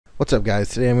What's up guys,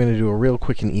 today I'm going to do a real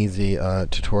quick and easy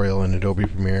tutorial in Adobe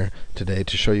Premiere today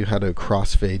to show you how to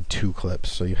crossfade two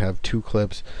clips. So you have two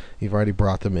clips, you've already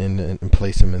brought them in and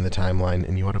placed them in the timeline,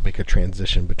 and you want to make a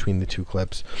transition between the two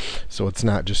clips so it's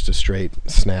not just a straight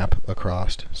snap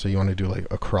across. So you want to do like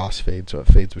a crossfade so it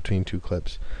fades between two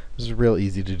clips. This is real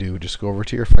easy to do. Just go over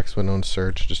to your effects window and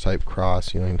search, just type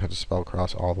cross. You don't even have to spell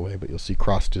cross all the way, but you'll see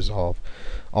cross dissolve.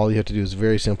 All you have to do is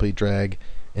very simply drag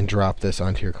and drop this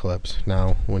onto your clips.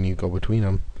 Now when you go between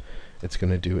them, it's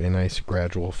going to do a nice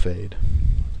gradual fade.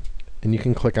 And you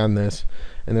can click on this,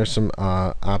 and there's some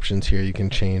options here. You can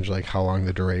change like how long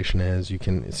the duration is. You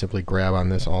can simply grab on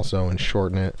this also and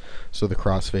shorten it so the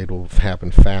crossfade will happen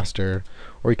faster,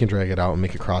 or you can drag it out and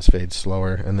make a crossfade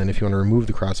slower. And then if you want to remove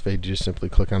the crossfade, you just simply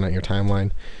click on it in your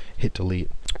timeline, hit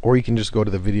delete. Or you can just go to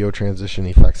the video transition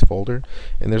effects folder,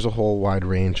 and there's a whole wide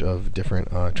range of different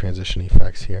transition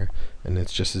effects here, and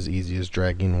it's just as easy as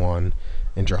dragging one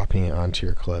and dropping it onto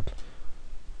your clip,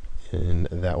 and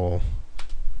that will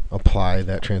apply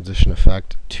that transition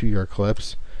effect to your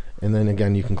clips. And then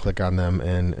again, you can click on them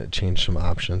and change some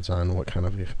options on what kind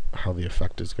of how the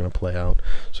effect is going to play out.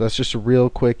 So that's just a real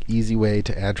quick, easy way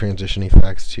to add transition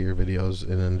effects to your videos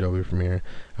in Adobe Premiere.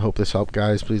 I hope this helped,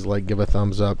 guys. Please like, give a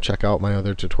thumbs up, check out my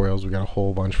other tutorials. We got a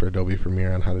whole bunch for Adobe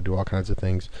Premiere on how to do all kinds of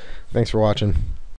things. Thanks for watching.